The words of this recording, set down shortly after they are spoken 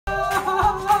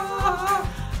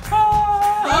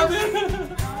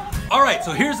All right,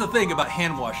 so here's the thing about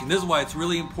hand washing. This is why it's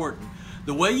really important.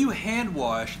 The way you hand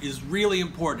wash is really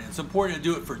important. It's important to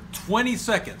do it for 20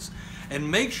 seconds. And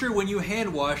make sure when you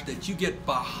hand wash that you get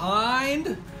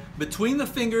between the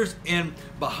fingers and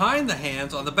behind the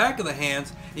hands, on the back of the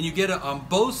hands, and you get it on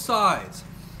both sides.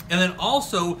 And then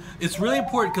also, it's really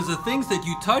important because the things that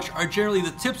you touch are generally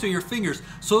the tips of your fingers.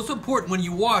 So it's important when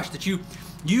you wash that you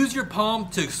use your palm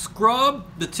to scrub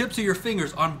the tips of your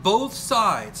fingers on both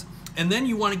sides. And then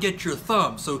you want to get your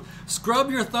thumbs. So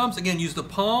scrub your thumbs. Again, use the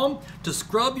palm to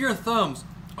scrub your thumbs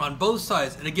on both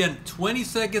sides. And again, 20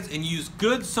 seconds, and use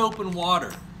good soap and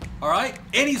water. All right?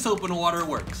 Any soap and water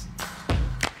works.